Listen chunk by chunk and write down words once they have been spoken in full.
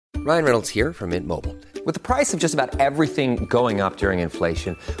Ryan Reynolds here from Mint Mobile. With the price of just about everything going up during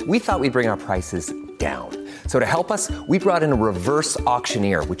inflation, we thought we'd bring our prices down. So to help us, we brought in a reverse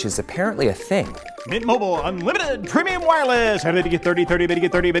auctioneer, which is apparently a thing. Mint Mobile Unlimited Premium Wireless. How to get 30, 30, bit to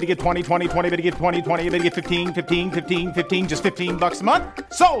get 30, bit to get 20, 20, 20, bit to get 20, 20, bit to get 15, 15, 15, 15, just $15 a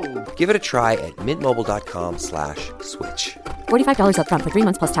month? Sold! Give it a try at mintmobile.com/switch. $45 up front for 3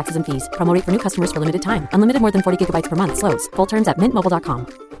 months plus taxes and fees. Promo rate for new customers for limited time. Unlimited more than 40 gigabytes per month. Slows full terms at mintmobile.com.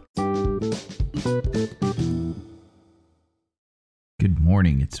 Good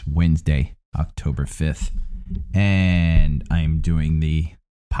morning. It's Wednesday, October 5th, and I'm doing the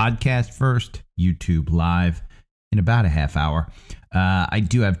podcast first, YouTube live in about a half hour. I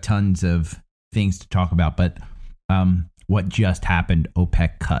do have tons of things to talk about, but what just happened,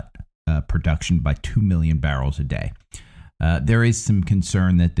 OPEC cut production by 2 million barrels a day. There is some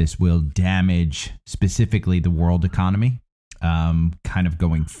concern that this will damage specifically the world economy kind of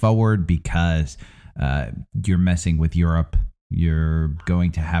going forward because you're messing with Europe. You're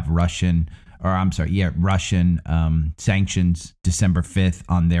going to have Russian sanctions December 5th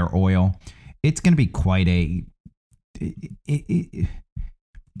on their oil. It's going to be quite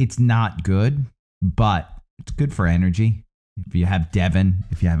it's not good, but it's good for energy. If you have Devon,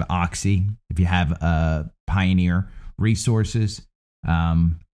 if you have Oxy, if you have Pioneer Resources,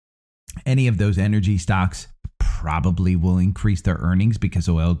 any of those energy stocks probably will increase their earnings because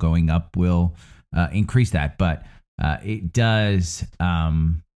oil going up will increase that. But it does. I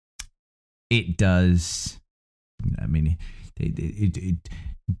mean,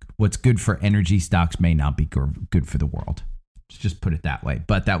 what's good for energy stocks may not be good for the world. Let's just put it that way.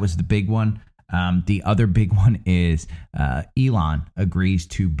 But that was the big one. The other big one is Elon agrees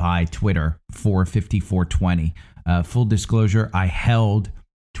to buy Twitter for $54.20. Full disclosure, I held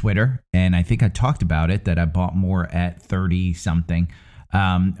Twitter, and I think I talked about it, that I bought more at 30 something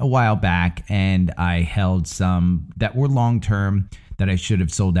a while back, and I held some that were long-term that I should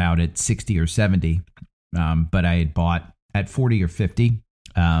have sold out at 60 or 70, but I had bought at 40 or 50,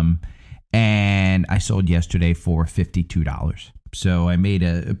 and I sold yesterday for $52. So I made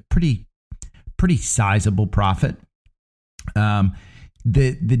a pretty sizable profit.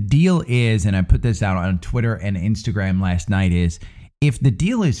 The deal is, and I put this out on Twitter and Instagram last night, is if the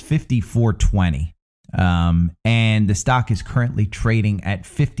deal is $54.20, and the stock is currently trading at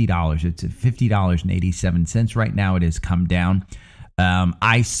 $50, it's at $50.87 right now. It has come down.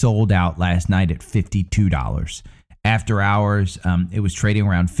 I sold out last night at $52. After hours, it was trading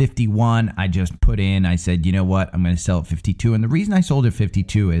around 51. I just I said, you know what? I'm going to sell at 52. And the reason I sold at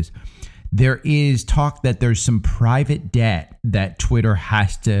 52 is there is talk that there's some private debt that Twitter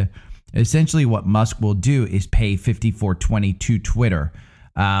has to, essentially what Musk will do is pay $54.20 to Twitter,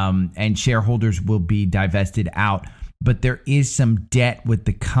 and shareholders will be divested out. But there is some debt with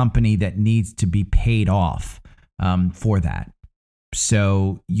the company that needs to be paid off for that.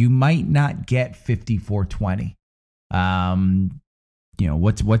 So you might not get $54.20.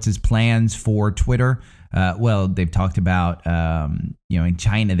 What's his plans for Twitter? Well, they've talked about, in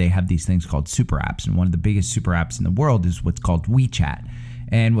China, they have these things called super apps. And one of the biggest super apps in the world is what's called WeChat.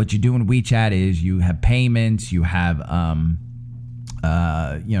 And what you do in WeChat is you have payments, you have,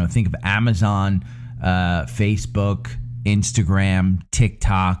 think of Amazon, Facebook, Instagram,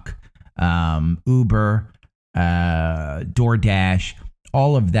 TikTok, Uber, DoorDash,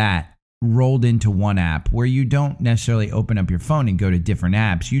 all of that rolled into one app where you don't necessarily open up your phone and go to different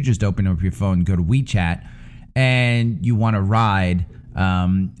apps. You just open up your phone, go to WeChat, and you want to ride.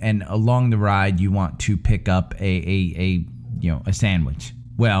 And along the ride, you want to pick up a sandwich.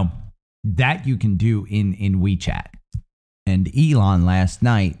 Well, that you can do in WeChat. And Elon last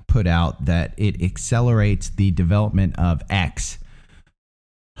night put out that it accelerates the development of X.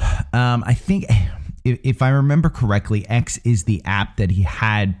 I think, if I remember correctly, X is the app that he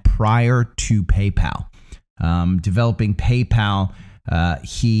had prior to PayPal. Developing PayPal,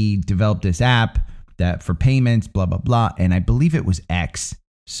 he developed this app that for payments, blah, blah, blah. And I believe it was X.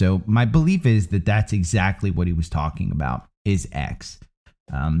 So my belief is that that's exactly what he was talking about, is X.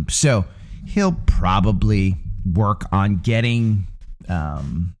 So he'll probably work on getting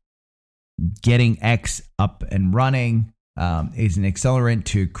X up and running. Is an accelerant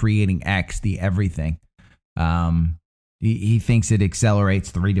to creating X, the everything. He thinks it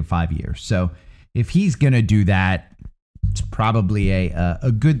accelerates 3 to 5 years. So if he's going to do that, it's probably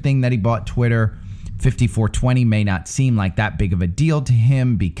a good thing that he bought Twitter. $54.20 may not seem like that big of a deal to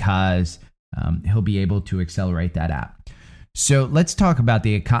him because he'll be able to accelerate that app. So let's talk about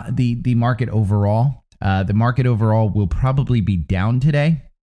the market overall. The market overall will probably be down today.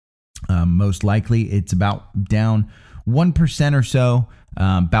 Most likely it's about down 1% or so.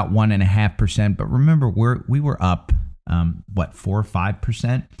 about 1.5%. But remember, we were up 4 or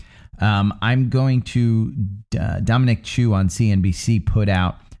 5%. I'm going to Dominic Chu on CNBC put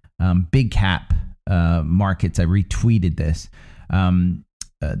out big cap markets. I retweeted this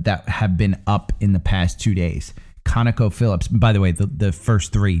that have been up in the past 2 days. ConocoPhillips, by the way, the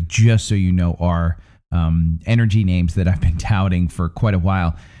first three, just so you know, are energy names that I've been touting for quite a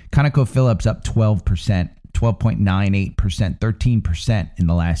while. ConocoPhillips up 12%, 12.98%, 13% in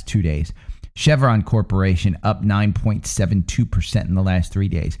the last 2 days. Chevron Corporation up 9.72% in the last 3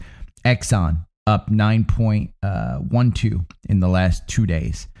 days. Exxon up 9.12 in the last 2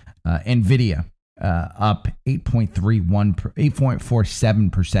 days. NVIDIA up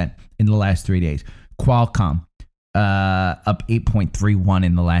 8.47% in the last 3 days. Qualcomm up 8.31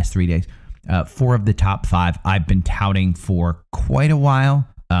 in the last 3 days. 4 of the top 5 I've been touting for quite a while,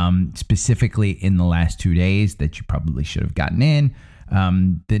 specifically in the last 2 days that you probably should have gotten in.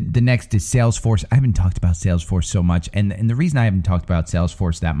 The next is Salesforce. I haven't talked about Salesforce so much. And the reason I haven't talked about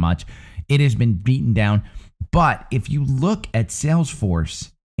Salesforce that much, it has been beaten down. But if you look at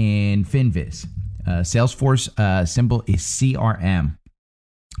Salesforce in FinViz, Salesforce symbol is CRM.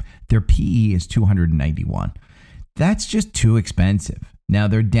 Their PE is 291. That's just too expensive. Now,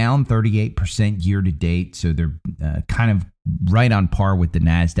 they're down 38% year to date, so they're kind of right on par with the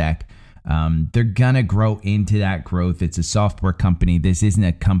NASDAQ. They're going to grow into that growth. It's a software company. This isn't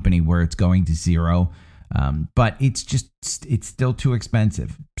a company where it's going to zero, but it's still too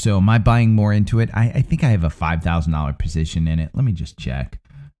expensive. So am I buying more into it? I think I have a $5,000 position in it. Let me just check.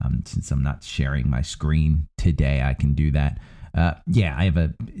 Since I'm not sharing my screen today, I can do that. Yeah, I have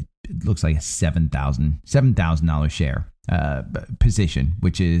it looks like a $7,000 share position,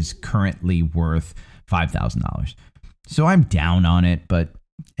 which is currently worth $5,000. So I'm down on it, but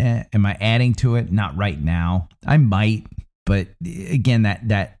am I adding to it? Not right now. I might, but again,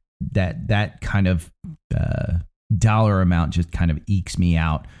 that kind of dollar amount just kind of ekes me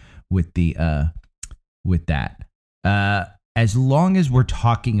out with that. As long as we're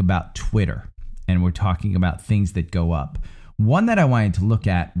talking about Twitter and we're talking about things that go up, one that I wanted to look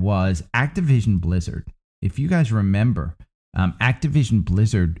at was Activision Blizzard. If you guys remember, Activision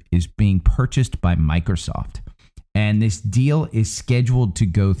Blizzard is being purchased by Microsoft. And this deal is scheduled to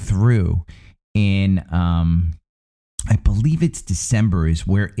go through in, I believe it's December is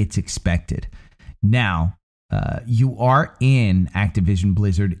where it's expected. Now, you are in Activision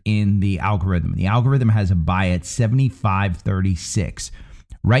Blizzard in the algorithm. The algorithm has a buy at 75.36.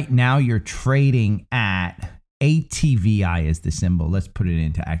 Right now, you're trading at ATVI is the symbol. Let's put it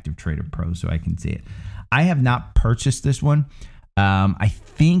into Active Trader Pro so I can see it. I have not purchased this one. I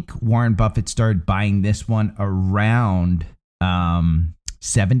think Warren Buffett started buying this one around $70,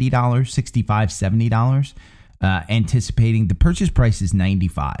 $65, $70, anticipating the purchase price is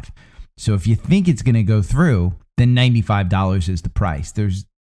 $95. So if you think it's going to go through, then $95 is the price. There's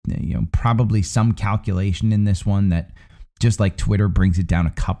probably some calculation in this one that just like Twitter brings it down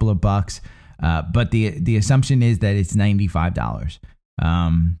a couple of bucks. But the assumption is that it's $95.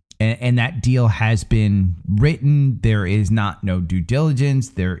 And that deal has been written. There is no due diligence.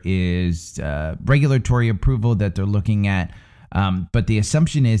 There is regulatory approval that they're looking at. But the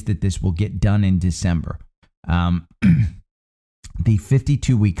assumption is that this will get done in December. The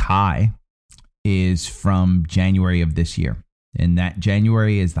 52-week high is from January of this year. And that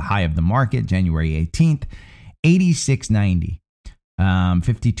January is the high of the market, January 18th, 86.90.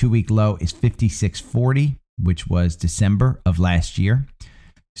 52-week low is 56.40, which was December of last year.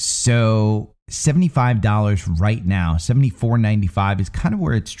 So $75 right now, $74.95 is kind of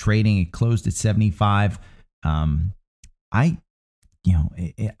where it's trading. It closed at $75. I'm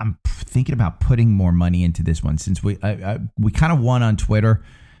thinking about putting more money into this one since we kind of won on Twitter.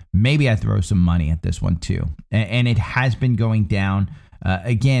 Maybe I throw some money at this one too. And it has been going down.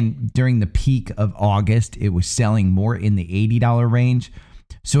 Again, during the peak of August, it was selling more in the $80 range.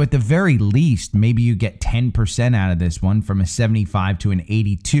 So at the very least, maybe you get 10% out of this one from a 75 to an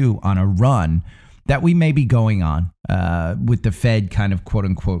 82 on a run that we may be going on with the Fed kind of quote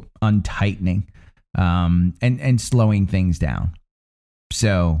unquote untightening and slowing things down.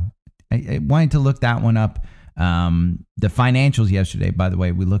 So I wanted to look that one up. The financials yesterday, by the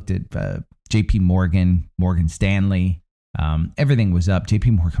way, we looked at JP Morgan, Morgan Stanley. Everything was up.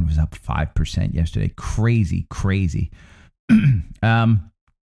 JP Morgan was up 5% yesterday. Crazy.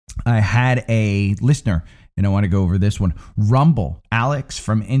 I had a listener, and I want to go over this one. Rumble. Alex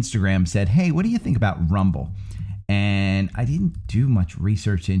from Instagram said, hey, what do you think about Rumble? And I didn't do much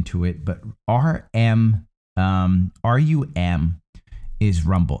research into it, but RUM is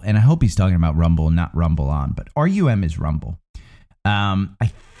Rumble. And I hope he's talking about Rumble, not Rumble On, but RUM is Rumble.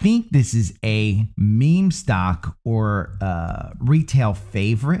 I think this is a meme stock or retail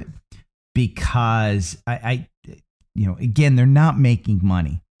favorite because again, they're not making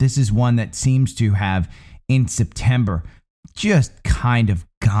money. This is one that seems to have in September just kind of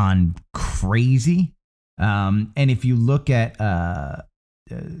gone crazy. And if you look at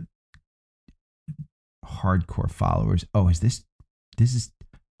hardcore followers, this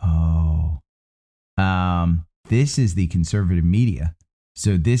is the conservative media.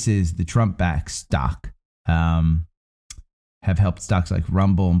 So this is the Trump-backed stock. Have helped stocks like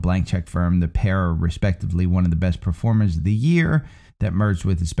Rumble and Blank Check Firm. The pair are respectively one of the best performers of the year that merged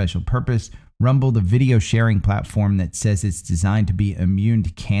with a special purpose. Rumble, the video sharing platform that says it's designed to be immune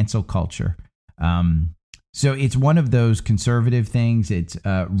to cancel culture. So it's one of those conservative things. It's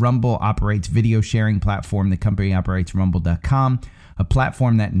Rumble operates video sharing platform. The company operates Rumble.com, a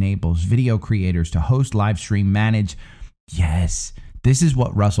platform that enables video creators to host, live stream, manage. Yes, this is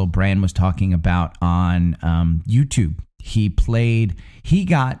what Russell Brand was talking about on YouTube. He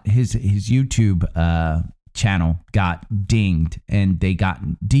got his YouTube channel got dinged and they got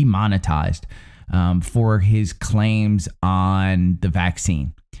demonetized for his claims on the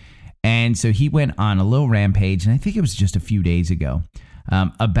vaccine. And so he went on a little rampage, and I think it was just a few days ago,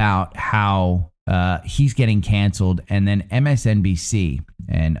 about how he's getting canceled. And then MSNBC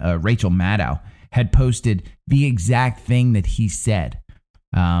and Rachel Maddow had posted the exact thing that he said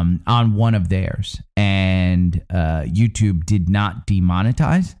on one of theirs. And YouTube did not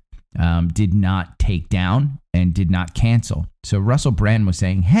demonetize, did not take down, and did not cancel. So Russell Brand was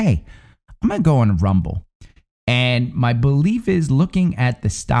saying, hey, I'm going to go on Rumble. And my belief is, looking at the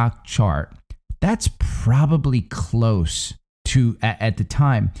stock chart, that's probably close to, at the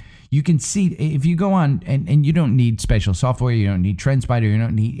time, you can see if you go on, and you don't need special software, you don't need TrendSpider, you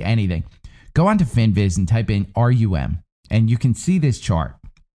don't need anything. Go on to FinViz and type in RUM, and you can see this chart.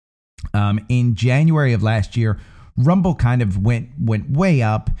 In January of last year, Rumble kind of went way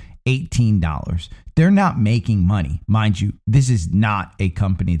up, $18. They're not making money. Mind you, this is not a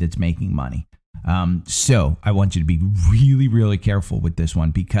company that's making money. So I want you to be really, really careful with this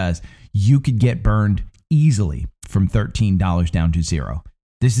one, because you could get burned easily from $13 down to zero.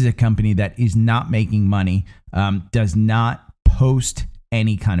 This is a company that is not making money, does not post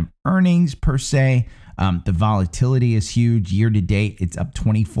any kind of earnings per se. The volatility is huge. Year to date, it's up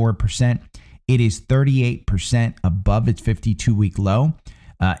 24%. It is 38% above its 52-week low.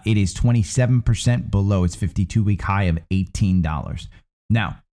 It is 27% below its 52-week high of $18.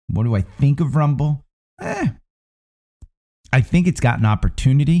 Now, what do I think of Rumble? I think it's got an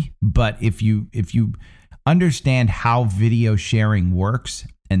opportunity, but if you understand how video sharing works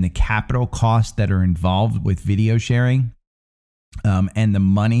and the capital costs that are involved with video sharing, and the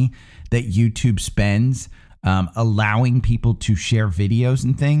money that YouTube spends allowing people to share videos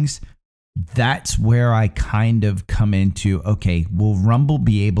and things, that's where I kind of come into, okay, will Rumble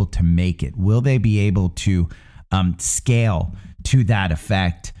be able to make it? Will they be able to scale to that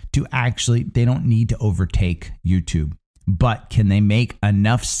effect? To actually, they don't need to overtake YouTube, but can they make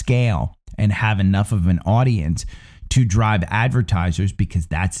enough scale and have enough of an audience to drive advertisers? Because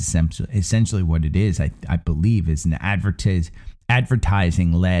that's essentially what it is. I believe is an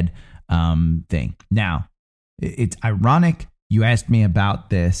advertising-led thing. Now, it's ironic you asked me about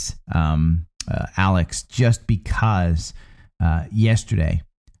this, Alex, just because yesterday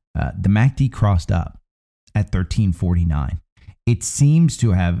the MACD crossed up at 1349. It seems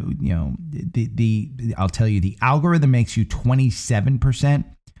to have, I'll tell you, the algorithm makes you 27%.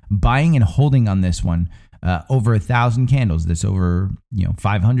 Buying and holding on this one over 1,000 candles, that's over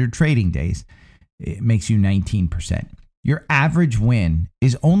 500 trading days, it makes you 19%. Your average win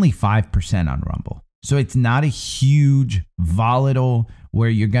is only 5% on Rumble. So it's not a huge volatile where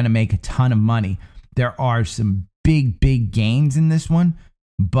you're going to make a ton of money. There are some big gains in this one,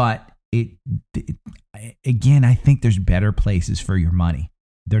 but again, I think there's better places for your money.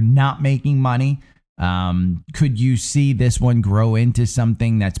 They're not making money. Could you see this one grow into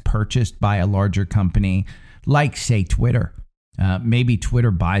something that's purchased by a larger company, like, say, Twitter? Maybe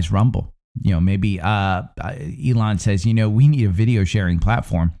Twitter buys Rumble. Maybe Elon says, we need a video sharing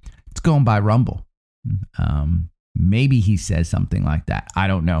platform. Let's go and buy Rumble. Maybe he says something like that. I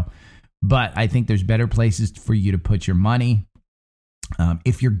don't know. But I think there's better places for you to put your money.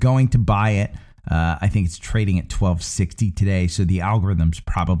 If you're going to buy it, I think it's trading at $12.60 today. So the algorithm's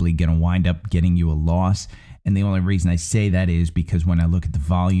probably going to wind up getting you a loss. And the only reason I say that is because when I look at the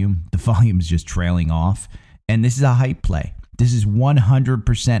volume is just trailing off. And this is a hype play. This is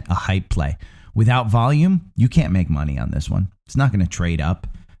 100% a hype play. Without volume, you can't make money on this one. It's not going to trade up.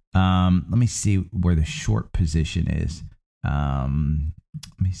 Let me see where the short position is. Let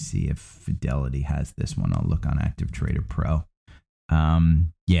me see if Fidelity has this one. I'll look on Active Trader Pro.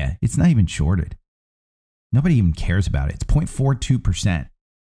 Yeah, it's not even shorted. Nobody even cares about it. It's 0.42%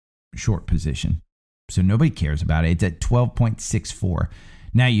 short position. So nobody cares about it. It's at 12.64.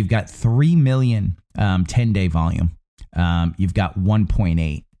 Now you've got 3 million 10-day volume. You've got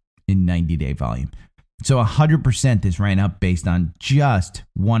 1.8 in 90-day volume. So 100% this ran up based on just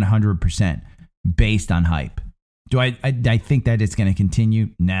 100% based on hype. Do I think that it's going to continue?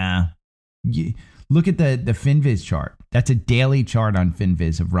 Nah. Look at the FinViz chart. That's a daily chart on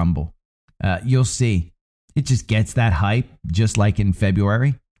FinViz of Rumble. You'll see. It just gets that hype just like in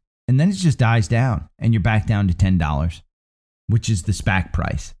February. And then it just dies down and you're back down to $10, which is the SPAC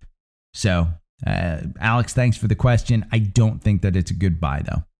price. So, Alex, thanks for the question. I don't think that it's a good buy,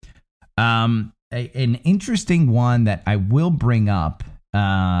 though. An interesting one that I will bring up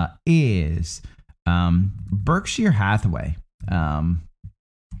is Berkshire Hathaway,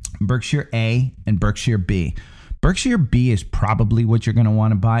 Berkshire A and Berkshire B. Berkshire B is probably what you're going to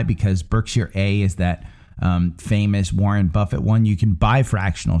want to buy because Berkshire A is that famous Warren Buffett one. You can buy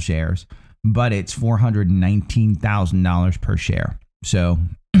fractional shares, but it's $419,000 per share. So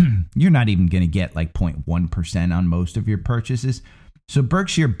you're not even going to get like 0.1% on most of your purchases. So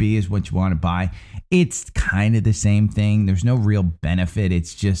Berkshire B is what you want to buy. It's kind of the same thing. There's no real benefit.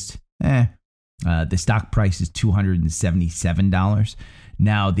 It's just, the stock price is $277.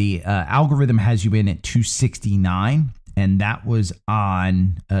 Now the algorithm has you in at 269, and that was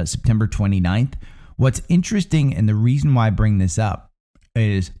on September 29th. What's interesting, and the reason why I bring this up,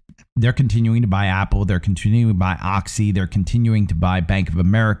 is they're continuing to buy Apple. They're continuing to buy Oxy. They're continuing to buy Bank of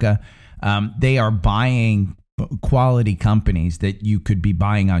America. They are buying quality companies that you could be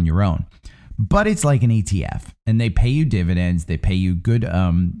buying on your own. But it's like an ETF, and they pay you dividends. They pay you good,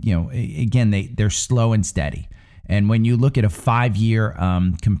 again, they're slow and steady. And when you look at a 5-year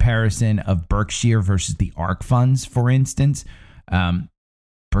comparison of Berkshire versus the ARK funds, for instance,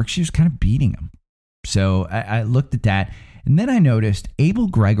 Berkshire's kind of beating them. So I looked at that, and then I noticed Abel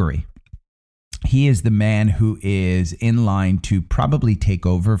Gregory. He is the man who is in line to probably take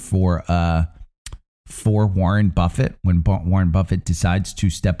over for Warren Buffett when Warren Buffett decides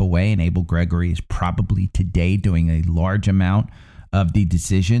to step away, and Abel Gregory is probably today doing a large amount of the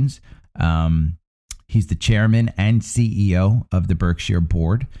decisions. He's the chairman and CEO of the Berkshire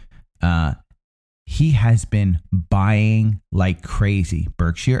board. He has been buying like crazy.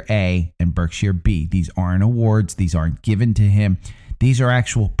 Berkshire A and Berkshire B. These aren't awards. These aren't given to him. These are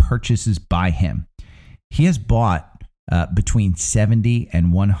actual purchases by him. He has bought between $70 and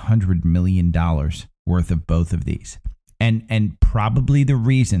 $100 million worth of both of these. And probably the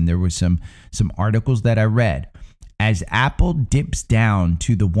reason, there was some articles that I read, as Apple dips down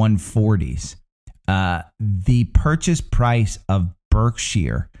to the 140s, the purchase price of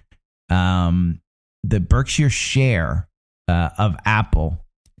Berkshire, the Berkshire share of Apple,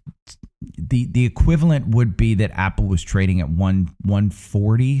 the equivalent would be that Apple was trading at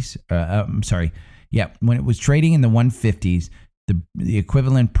 140s. When it was trading in the 150s, the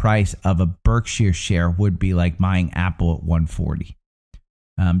equivalent price of a Berkshire share would be like buying Apple at 140.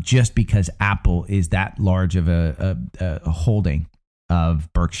 Just because Apple is that large of a holding of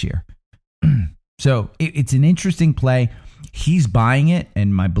Berkshire. So it's an interesting play. He's buying it,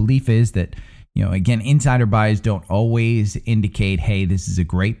 and my belief is that, again, insider buys don't always indicate, hey, this is a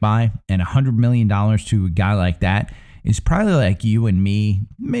great buy. And $100 million to a guy like that is probably like you and me,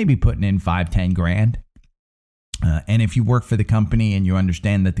 maybe putting in $5-10 grand. And if you work for the company and you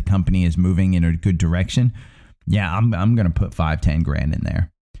understand that the company is moving in a good direction, yeah, I'm going to put $5-10 grand in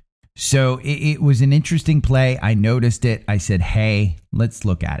there. So it was an interesting play. I noticed it. I said, hey, let's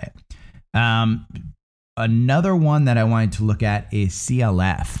look at it. Another one that I wanted to look at is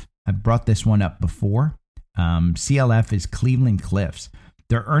CLF. I brought this one up before. CLF is Cleveland Cliffs.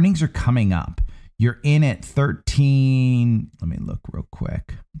 Their earnings are coming up. You're in at 13. Let me look real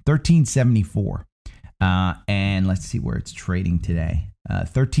quick. 1374. And let's see where it's trading today.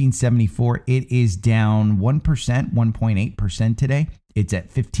 1374. It is down 1%, 1.8% today. It's at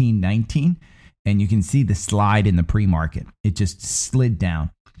 1519. And you can see the slide in the pre-market. It just slid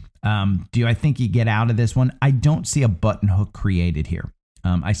down. Do I think you get out of this one? I don't see a button hook created here.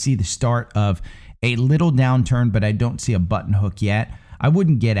 I see the start of a little downturn, but I don't see a button hook yet. I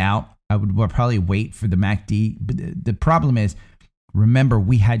wouldn't get out. I would probably wait for the MACD. But the problem is, remember,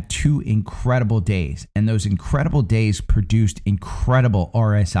 we had 2 incredible days, and those incredible days produced incredible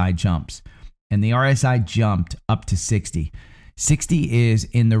RSI jumps. And the RSI jumped up to 60. 60 is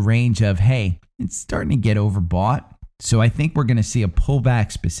in the range of, hey, it's starting to get overbought. So I think we're going to see a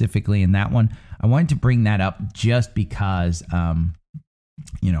pullback specifically in that one. I wanted to bring that up just because, I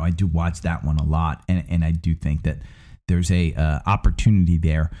do watch that one a lot, and I do think that there's a opportunity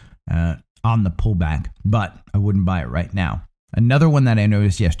there on the pullback, but I wouldn't buy it right now. Another one that I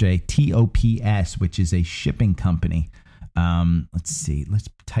noticed yesterday, TOPS, which is a shipping company. Let's see. Let's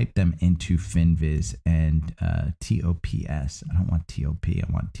type them into FinViz and TOPS. I don't want TOP. I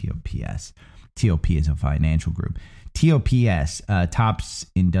want TOPS. TOP is a financial group. TOPS, Tops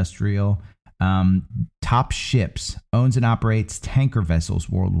Industrial, Top Ships, owns and operates tanker vessels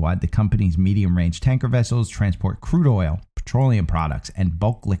worldwide. The company's medium-range tanker vessels transport crude oil, petroleum products, and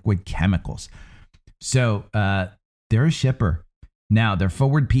bulk liquid chemicals. So they're a shipper. Now, their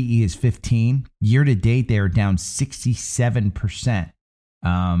forward PE is 15. Year to date, they are down 67%.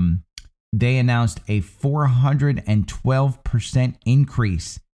 They announced a 412%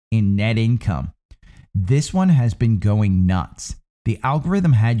 increase in net income. This one has been going nuts. The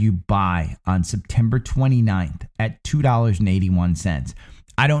algorithm had you buy on September 29th at $2.81.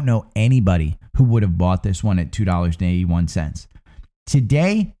 I don't know anybody who would have bought this one at $2.81.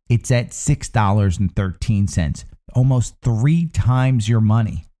 Today, it's at $6.13, almost 3 times your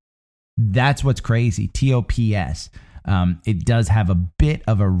money. That's what's crazy. TOPS. It does have a bit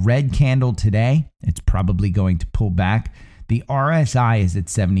of a red candle today. It's probably going to pull back. The RSI is at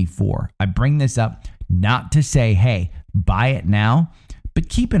 74. I bring this up not to say, hey, buy it now, but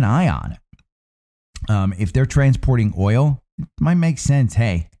keep an eye on it. If they're transporting oil, it might make sense.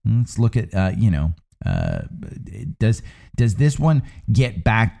 Hey, let's look at, does this one get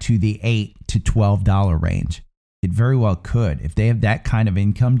back to the $8 to $12 range? It very well could. If they have that kind of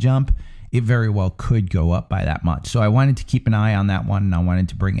income jump, it very well could go up by that much. So I wanted to keep an eye on that one, and I wanted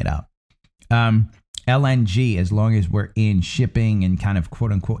to bring it up. LNG, as long as we're in shipping and kind of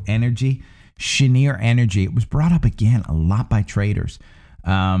quote unquote energy, Cheniere Energy, it was brought up again a lot by traders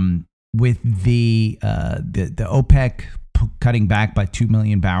with the OPEC cutting back by 2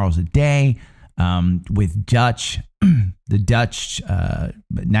 million barrels a day, with the Dutch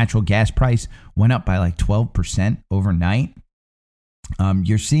natural gas price went up by like 12% overnight.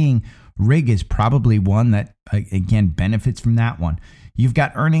 You're seeing rig is probably one that, again, benefits from that one. You've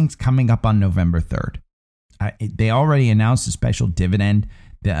got earnings coming up on November 3rd. They already announced a special dividend,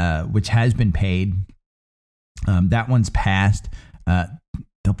 which has been paid. That one's passed.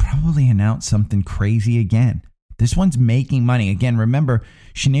 They'll probably announce something crazy again. This one's making money. Again, remember,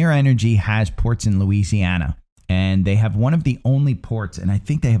 Cheniere Energy has ports in Louisiana, and they have one of the only ports, and I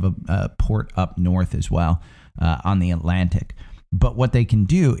think they have a port up north as well on the Atlantic. But what they can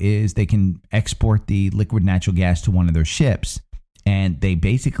do is they can export the liquid natural gas to one of their ships, and they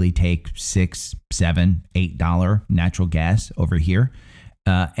basically take $6, $7, $8 natural gas over here,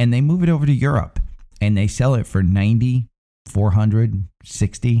 and they move it over to Europe, and they sell it for $90, $400,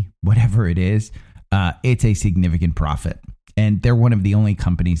 $60, whatever it is. It's a significant profit, and they're one of the only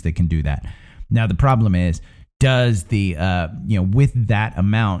companies that can do that. Now, the problem is, does the, with that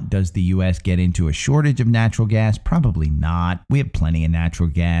amount, does the U.S. get into a shortage of natural gas? Probably not. We have plenty of natural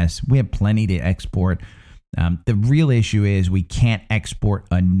gas. We have plenty to export. The real issue is we can't export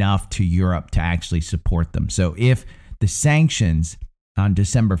enough to Europe to actually support them. So if the sanctions on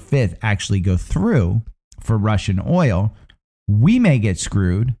December 5th actually go through for Russian oil, we may get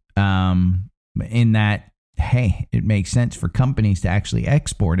screwed in that, hey, it makes sense for companies to actually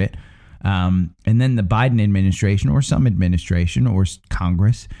export it. And then the Biden administration or some administration or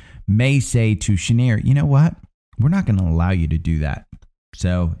Congress may say to Cheniere, you know what? We're not going to allow you to do that.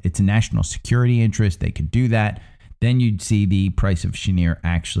 So it's a national security interest. They could do that. Then you'd see the price of Cheniere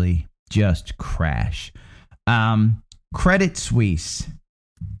actually just crash. Credit Suisse.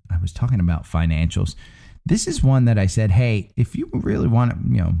 I was talking about financials. This is one that I said, hey, if you really want to,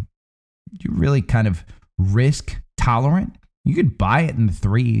 you're really kind of risk tolerant, you could buy it in the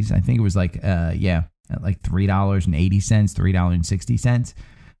threes. I think it was like, at like $3.80, $3.60.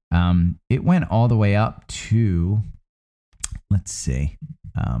 It went all the way up to, let's see,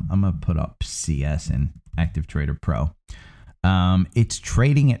 I'm going to put up CS and Active Trader Pro. It's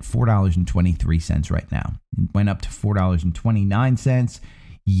trading at $4.23 right now. It went up to $4.29.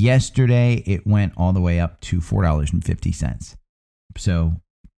 Yesterday, it went all the way up to $4.50. So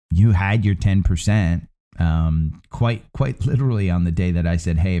you had your 10%. Quite literally on the day that I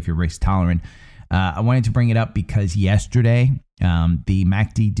said, hey, if you're risk tolerant. I wanted to bring it up because yesterday the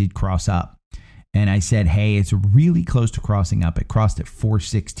MACD did cross up, and I said, hey, it's really close to crossing up. It crossed at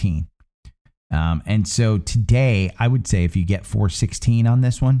 416. And so today, I would say if you get 416 on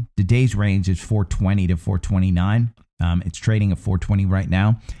this one, today's range is 420 to 429. It's trading at 420 right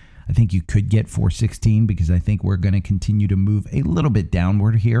now. I think you could get 416 because I think we're going to continue to move a little bit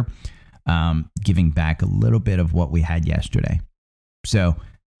downward here. giving back a little bit of what we had yesterday. So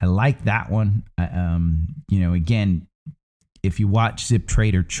I like that one. Again, if you watch Zip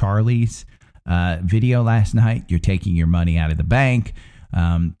Trader Charlie's video last night, you're taking your money out of the bank.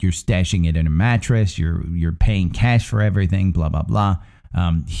 You're stashing it in a mattress. You're paying cash for everything, blah, blah, blah.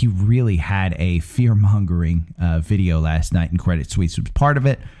 He really had a fear-mongering video last night, and Credit Suisse was part of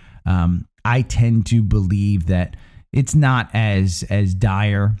it. I tend to believe that it's not as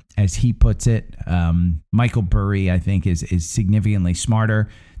dire as he puts it. Michael Burry, I think, is significantly smarter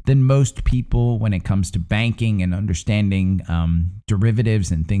than most people when it comes to banking and understanding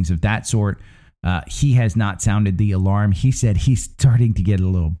derivatives and things of that sort. He has not sounded the alarm. He said he's starting to get a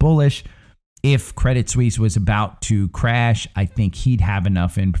little bullish. If Credit Suisse was about to crash, I think he'd have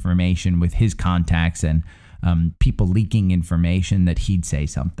enough information with his contacts and people leaking information that he'd say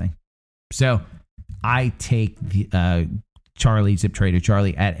something. So I take the Zip Trader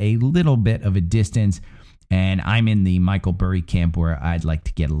Charlie at a little bit of a distance, and I'm in the Michael Burry camp where I'd like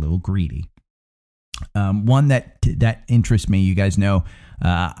to get a little greedy. One that interests me, you guys know,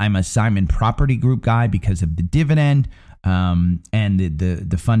 I'm a Simon Property Group guy because of the dividend and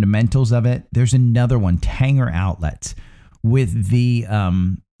the fundamentals of it. There's another one, Tanger Outlets. With the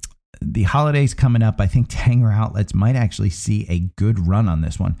holidays coming up, I think Tanger Outlets might actually see a good run on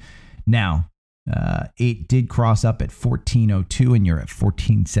this one. Now, it did cross up at 1402 and you're at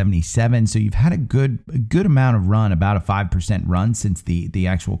 1477. So you've had a good amount of run, about a 5% run since the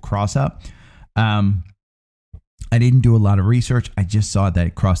actual cross up. I didn't do a lot of research. I just saw that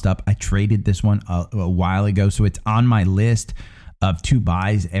it crossed up. I traded this one a while ago, so it's on my list of to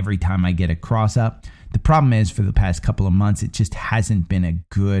buys every time I get a cross up. The problem is for the past couple of months, it just hasn't been a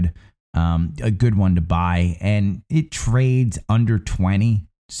good one to buy, and it trades under 20.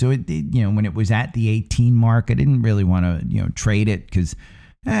 So it when it was at the 18 mark, I didn't really want to trade it because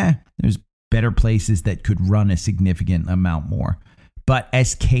there's better places that could run a significant amount more. But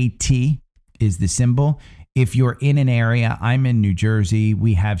SKT is the symbol. If you're in an area, I'm in New Jersey,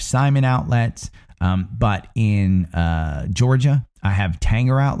 we have Simon Outlets, but in Georgia, I have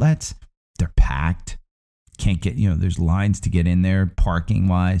Tanger Outlets. They're packed. Can't get, there's lines to get in there parking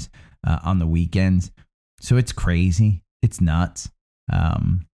wise on the weekends. So it's crazy. It's nuts.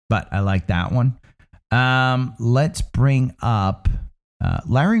 But I like that one. Let's bring up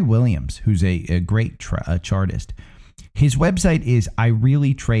Larry Williams, who's a great chartist. His website is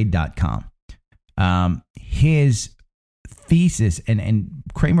ireallytrade.com. His thesis, and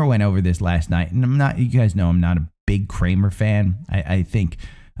Kramer went over this last night, and you guys know I'm not a big Kramer fan. I think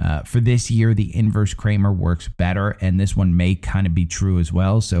for this year, the inverse Kramer works better, and this one may kind of be true as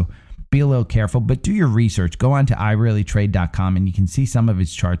well. So be a little careful, but do your research. Go on to ireallytrade.com, and you can see some of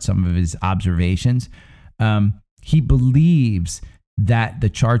his charts, some of his observations. He believes that the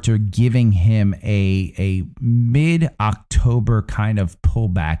charts are giving him a mid-October kind of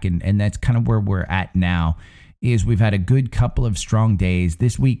pullback, and that's kind of where we're at now. Is we've had a good couple of strong days.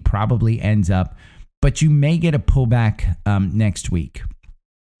 This week probably ends up, but you may get a pullback next week.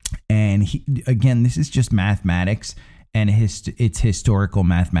 And again, this is just mathematics, and it's historical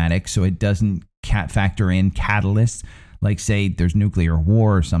mathematics, so it doesn't factor in catalysts like, say, there's nuclear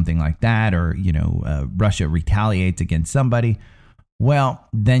war or something like that, or Russia retaliates against somebody. Well,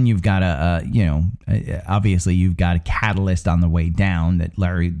 then you've got obviously you've got a catalyst on the way down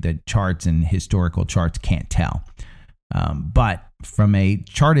that charts and historical charts can't tell. But from a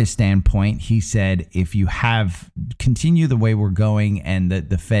chartist standpoint, he said if you continue the way we're going and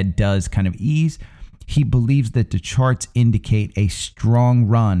the Fed does kind of ease, he believes that the charts indicate a strong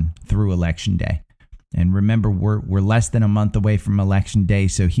run through Election Day. And remember, we're less than a month away from Election Day,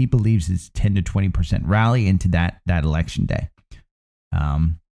 so he believes it's 10 to 20% rally into that Election Day.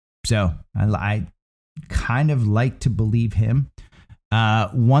 So I kind of like to believe him.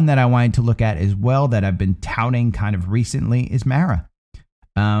 One that I wanted to look at as well that I've been touting kind of recently is Mara.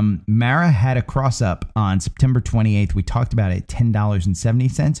 Mara had a cross up on September 28th. We talked about it at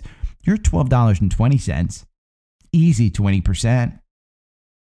 $10.70. You're at $12.20. Easy 20%.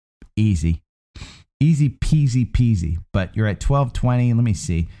 Easy peasy. But you're at $12.20. Let me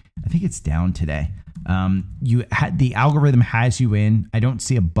see. I think it's down today. The algorithm has you in. I don't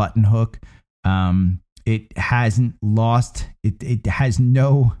see a button hook. It hasn't lost. It has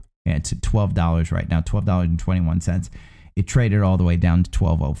no. Yeah, it's at $12 right now. $12.21. It traded all the way down to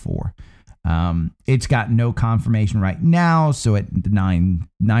 $12.04. It's got no confirmation right now. So at the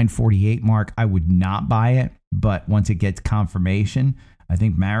 948 mark, I would not buy it. But once it gets confirmation, I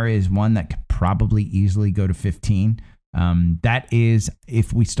think Mara is one that could probably easily go to 15. That is,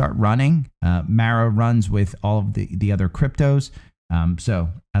 if we start running, Mara runs with all of the other cryptos. So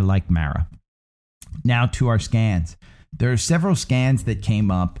I like Mara. Now to our scans. There are several scans that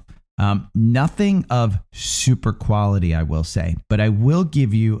came up. Nothing of super quality, I will say, but I will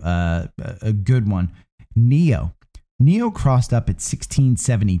give you a good one. NEO crossed up at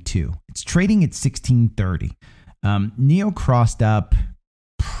 1672. It's trading at 1630. NEO crossed up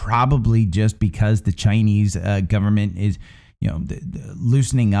probably just because the Chinese government is,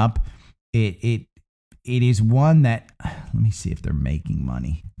 loosening up. It is one that, let me see if they're making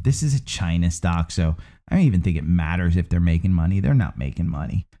money. This is a China stock, so I don't even think it matters if they're making money. They're not making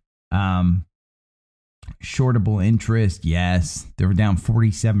money. Shortable interest, yes. They were down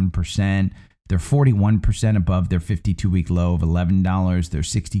 47%. They're 41% above their 52-week low of $11. They're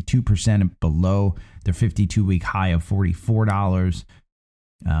 62% below their 52-week high of $44.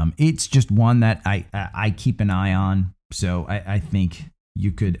 It's just one that I keep an eye on. So I think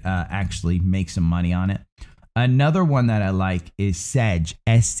you could actually make some money on it. Another one that I like is SEDG,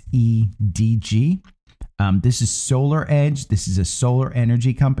 SEDG. This is Solar Edge. This is a solar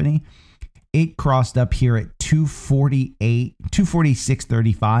energy company. It crossed up here at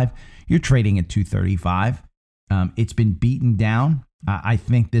 246.35. You're trading at 235. It's been beaten down. I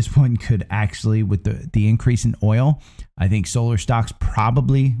think this one could actually, with the increase in oil, I think solar stocks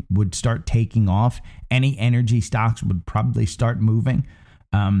probably would start taking off. Any energy stocks would probably start moving.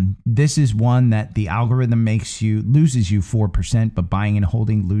 This is one that the algorithm loses you 4%, but buying and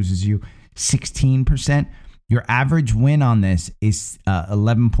holding loses you 16%. Your average win on this is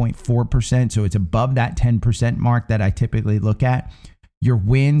 11.4%, so it's above that 10% mark that I typically look at. Your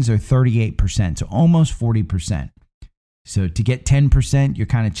wins are 38%, so almost 40%. So to get 10%, you're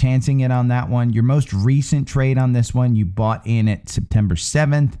kind of chancing it on that one. Your most recent trade on this one, you bought in at September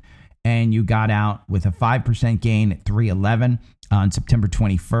 7th, and you got out with a 5% gain at 311 on September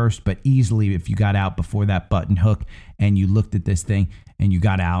 21st. But easily, if you got out before that button hook and you looked at this thing and you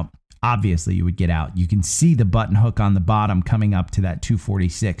got out, obviously you would get out. You can see the button hook on the bottom coming up to that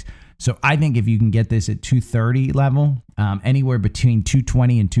 246. So I think if you can get this at 230 level, anywhere between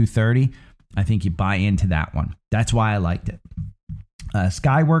 220 and 230, I think you buy into that one. That's why I liked it.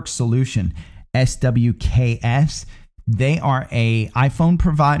 Skyworks Solution, SWKS. They are a iPhone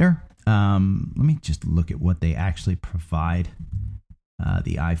provider. Let me just look at what they actually provide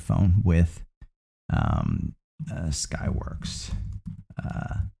the iPhone with. Skyworks.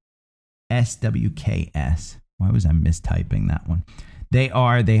 SWKS. Why was I mistyping that one? They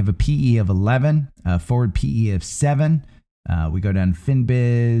have a PE of 11, forward PE of 7. We go down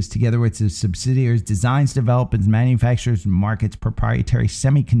FinBiz. Together with its subsidiaries, designs, develops, manufactures, and markets proprietary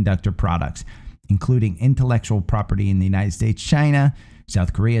semiconductor products, including intellectual property in the United States, China,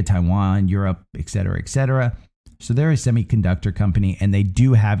 South Korea, Taiwan, Europe, etc., etc. So they're a semiconductor company, and they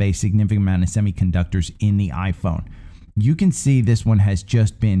do have a significant amount of semiconductors in the iPhone. You can see this one has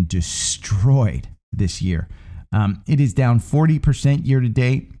just been destroyed this year. It is down 40% year to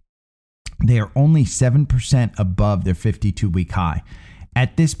date. They are only 7% above their 52-week high.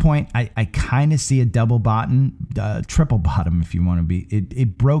 At this point, I kind of see a double bottom, triple bottom if you want to be.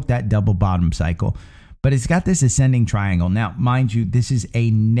 It broke that double bottom cycle, but it's got this ascending triangle. Now, mind you, this is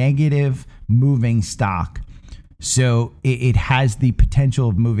a negative moving stock, so it has the potential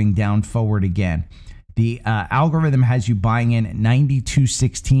of moving down forward again. The algorithm has you buying in at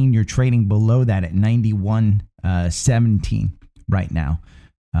 92.16. You're trading below that at 91.17 right now.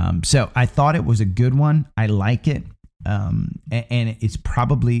 So I thought it was a good one. I like it. And it's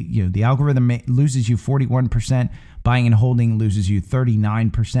probably, the algorithm loses you 41%. Buying and holding loses you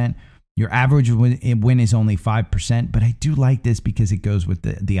 39%. Your average win is only 5%. But I do like this because it goes with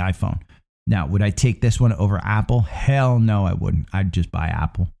the iPhone. Now, would I take this one over Apple? Hell no, I wouldn't. I'd just buy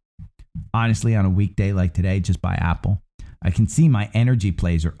Apple. Honestly, on a weekday like today, just buy Apple. I can see my energy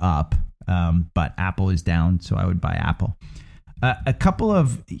plays are up, but Apple is down, so I would buy Apple. A couple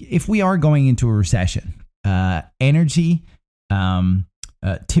of, if we are going into a recession, energy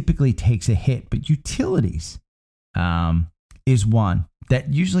typically takes a hit, but utilities is one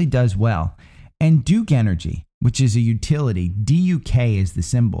that usually does well. And Duke Energy, which is a utility, DUK is the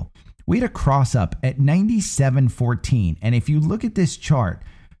symbol. We had a cross up at 97.14. And if you look at this chart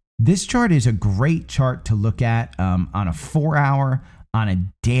is a great chart to look at on a 4-hour, on a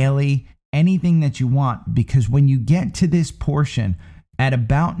daily, anything that you want, because when you get to this portion at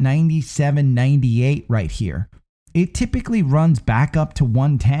about 97, 98 right here, it typically runs back up to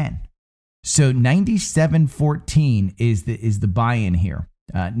 110. So 97.14 is the buy-in here.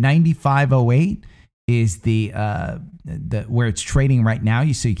 95.08 is the where it's trading right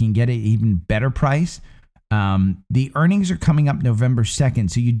now, so you can get an even better price. The earnings are coming up November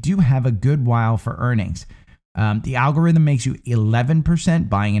 2nd, so you do have a good while for earnings. The algorithm makes you 11%.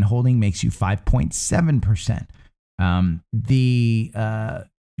 Buying and holding makes you 5.7%.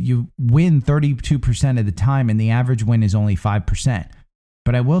 You win 32% of the time, and the average win is only 5%.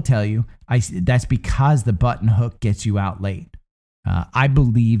 But I will tell you, that's because the button hook gets you out late. I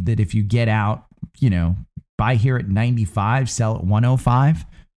believe that if you get out, buy here at 95, sell at 105,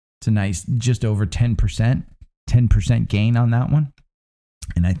 it's a nice, just over 10% gain on that one.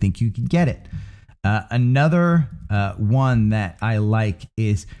 And I think you can get it. Another one that I like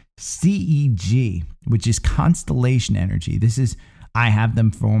is CEG, which is Constellation Energy. I have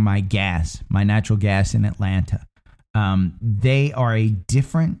them for my natural gas in Atlanta. They are a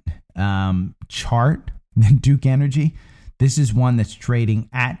different chart than Duke Energy. This is one that's trading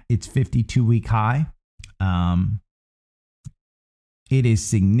at its 52-week high. It is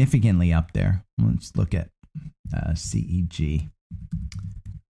significantly up there. Let's look at CEG.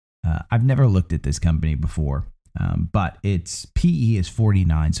 I've never looked at this company before, but its PE is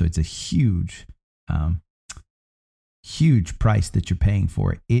 49, so it's a huge price that you're paying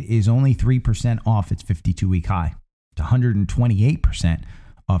for it. It is only 3% off its 52-week high. It's 128%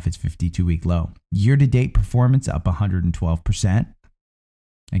 off its 52-week low. Year-to-date performance up 112%.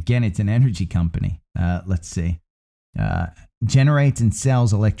 Again, it's an energy company. Let's see. Generates and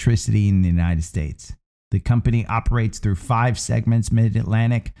sells electricity in the United States. The company operates through 5 segments: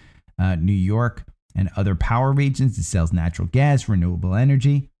 Mid-Atlantic, New York, and other power regions. It sells natural gas, renewable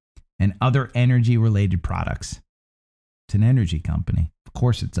energy, and other energy-related products. It's an energy company. Of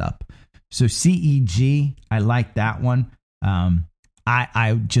course, it's up. So CEG, I like that one.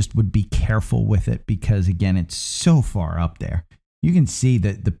 I just would be careful with it because, again, it's so far up there. You can see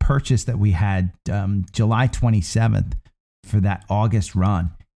that the purchase that we had July 27th for that August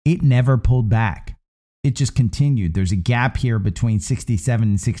run, it never pulled back. It just continued. There's a gap here between 67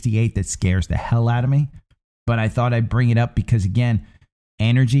 and 68 that scares the hell out of me. But I thought I'd bring it up because, again,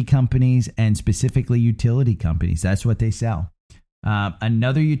 energy companies and specifically utility companies, that's what they sell.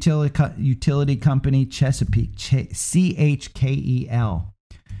 Another utility company, Chesapeake, CHKEL,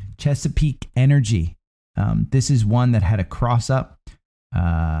 Chesapeake Energy. This is one that had a cross up.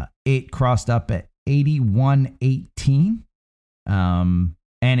 It crossed up at 81.18.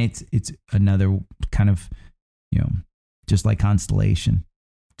 And it's another kind of, just like Constellation.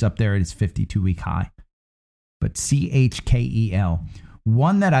 It's up there at its 52-week high. But CHKEL.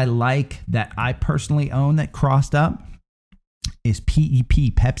 One that I like that I personally own that crossed up is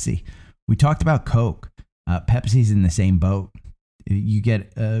PEP, Pepsi. We talked about Coke. Pepsi's in the same boat. You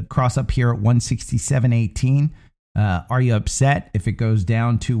get a cross up here at 167.18. Are you upset if it goes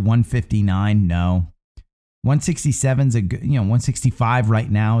down to 159? No. 167 is a good, 165 right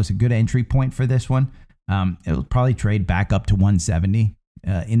now is a good entry point for this one. It'll probably trade back up to 170.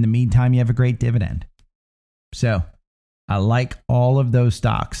 In the meantime, you have a great dividend. So I like all of those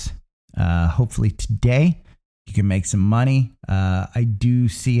stocks. Hopefully today you can make some money. I do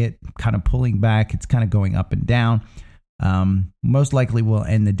see it kind of pulling back. It's kind of going up and down. Most likely we'll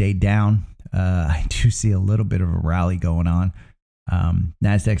end the day down. I do see a little bit of a rally going on.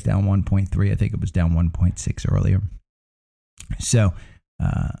 NASDAQ's down 1.3. I think it was down 1.6 earlier. So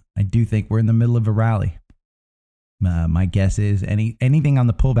I do think we're in the middle of a rally. My guess is anything on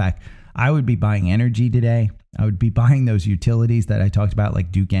the pullback, I would be buying energy today. I would be buying those utilities that I talked about,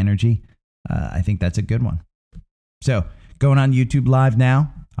 like Duke Energy. I think that's a good one. So going on YouTube Live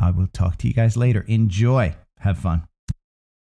now. I will talk to you guys later. Enjoy. Have fun.